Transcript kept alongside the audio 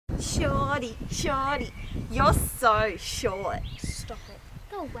Shorty, shorty, you're so short. Stop it.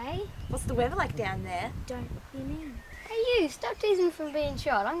 Go away. What's the weather like down there? Don't be mean. Hey you, stop teasing me for being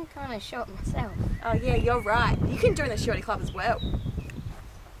short. I'm kind of short myself. Oh yeah, you're right. You can join the shorty club as well.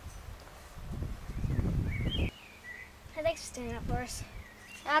 Hey, thanks for standing up for us.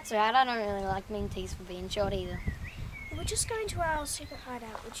 That's right, I don't really like being teased for being short either. We're just going to our secret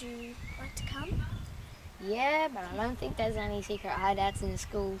hideout. Would you like to come? Yeah, but I don't think there's any secret hideouts in the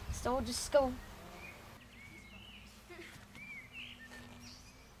school. It's all just school.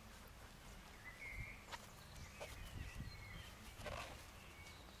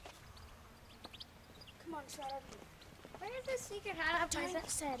 Come on, slide over here. Where is the secret hideout? Don't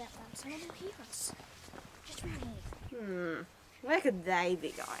say it out loud. Someone will hear us. Just round here. Where could they be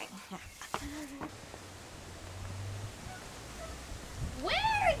going?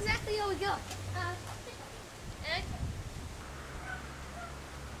 Where exactly are we going?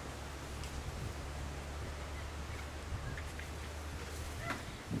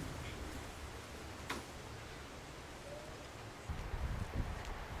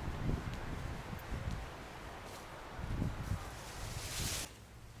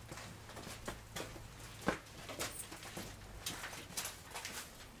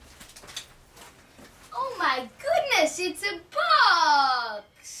 Oh my goodness, it's a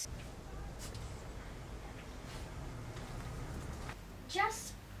box!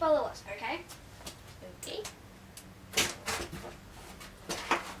 Just follow us, okay? Okay.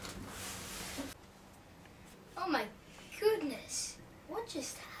 Oh my goodness, what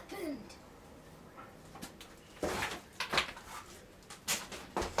just happened?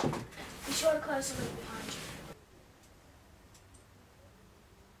 Be sure to close the lid behind you.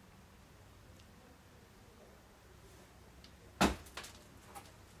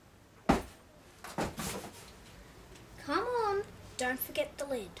 Come on. Don't forget the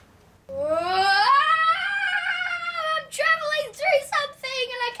lid. Whoa! I'm traveling through something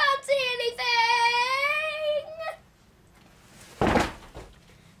and I can't see anything!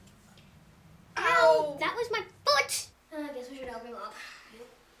 Ow! That was my foot! I guess we should help him up.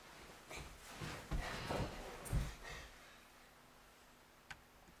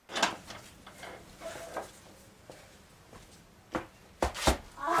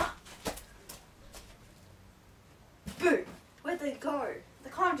 Boo! Where'd they go? They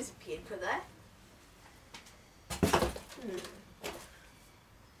kind of disappeared, could they?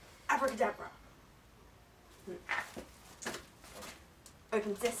 Abracadabra.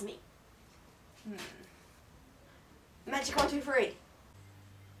 Open sesame. Magic 1, 2, 3.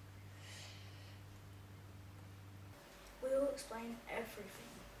 We'll explain everything.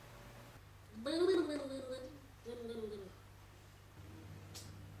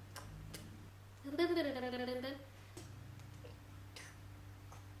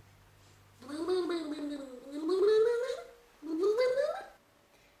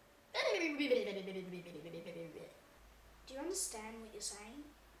 Do you understand what you're saying?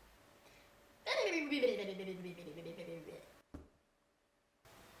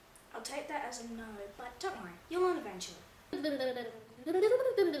 I'll take that as a no, but don't worry, you'll learn eventually.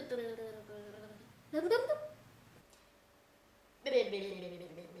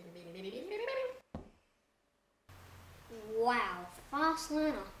 Wow, fast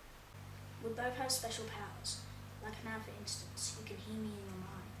learner. We both have special powers. Like now, for instance, you can hear me in your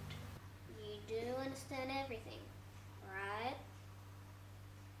mind. You do understand everything, right?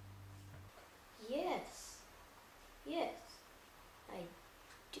 Yes. Yes. I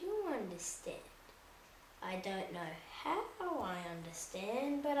do understand. I don't know how I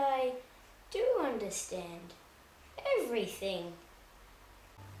understand, but I do understand everything.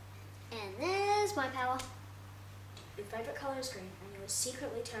 And there's my power. Your favourite colour is green, and you are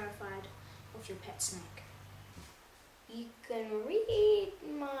secretly terrified of your pet snake. You can read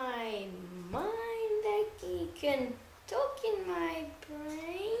my mind, like you can talk in my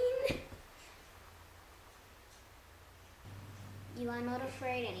brain. You are not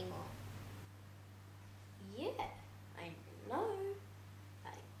afraid anymore. Yeah, I know.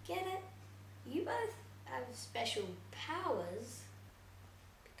 I get it. You both have special powers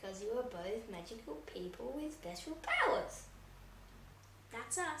because you are both magical people with special powers.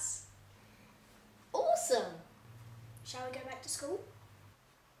 That's us. Awesome! Shall we go back to school?